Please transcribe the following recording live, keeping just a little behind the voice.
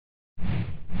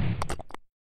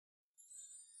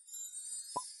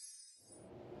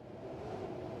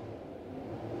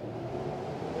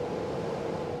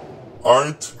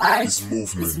Art is Art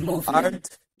movement. Art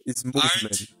is Art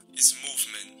movement. is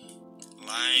movement,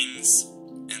 lines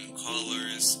and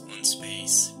colors on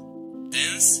space.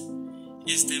 Dance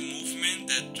is the movement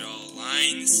that draw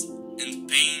lines and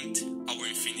paint our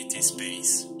infinity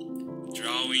space.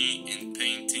 Drawing and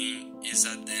painting is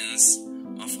a dance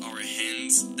of our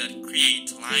hands that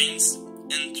create lines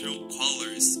and throw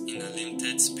colors in a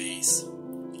limited space,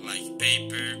 like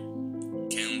paper,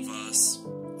 canvas,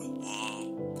 a wall,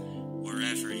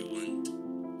 wherever you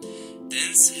want.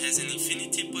 Dance has an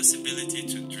infinity possibility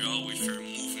to draw with your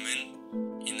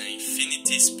movement in an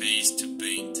infinity space to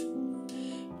paint.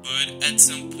 But at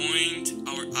some point,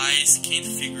 our eyes can't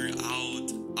figure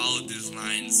out all these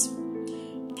lines.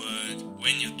 But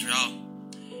when you draw,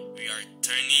 we are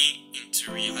turning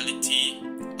into reality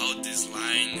all these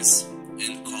lines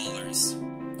and colors.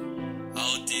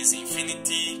 All these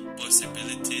infinity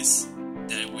possibilities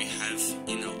that we have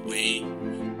in a way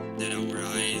that our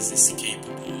eyes is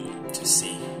capable to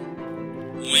see.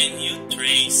 When you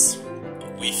trace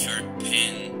with your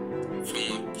pen from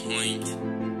a point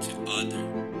to other,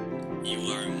 you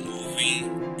are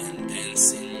moving and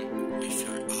dancing with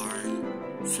your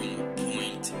arm from a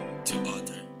point to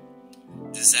other.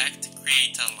 This act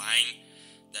creates a line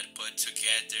that put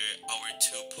together our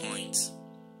 2 points.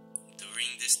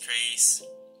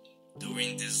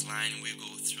 During this line we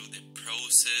go through the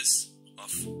process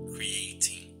of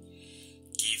creating,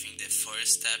 giving the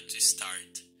first step to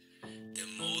start. The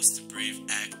most brave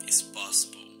act is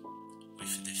possible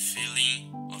with the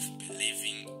feeling of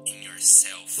believing in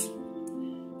yourself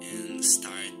and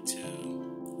start to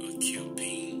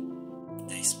occupying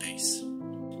the space.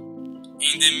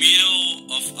 In the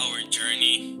middle of our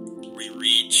journey, we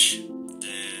reach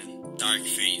the dark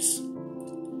phase,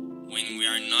 when we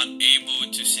are not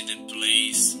able to see the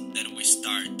place that we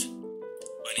start,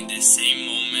 but in the same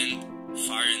moment,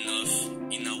 far enough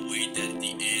in a way that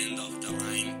the end of the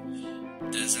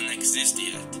line doesn't exist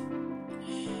yet.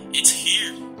 It's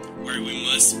here where we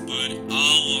must put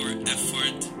all our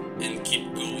effort and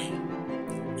keep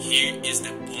going. Here is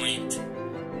the point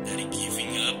that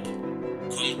giving up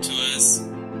comes to us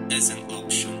as an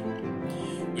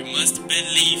option. We must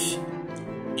believe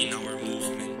in our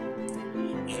movement,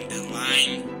 in the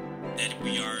line that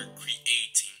we are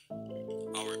creating.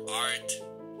 Our art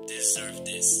deserves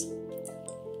this.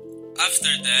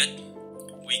 After that,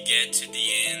 we get to the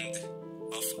end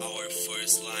of our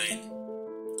first line,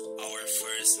 our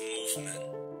first movement.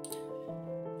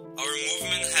 Our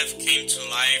movement have came to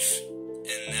life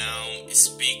and now it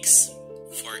speaks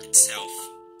for itself.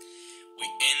 We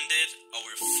ended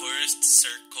our first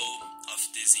circle of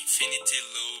this infinity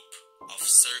loop of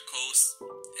circles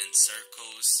and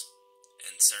circles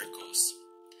and circles.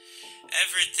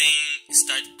 Everything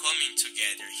started coming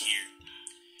together here.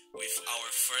 With our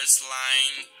first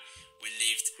line, we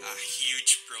lived a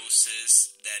huge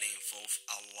process that involved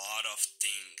a lot of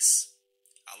things.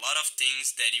 A lot of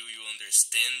things that you will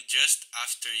understand just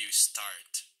after you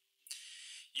start.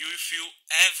 You will feel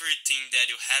everything that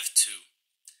you have to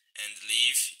and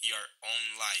live your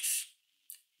own life,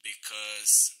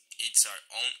 because it's our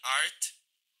own art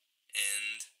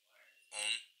and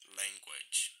own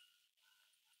language.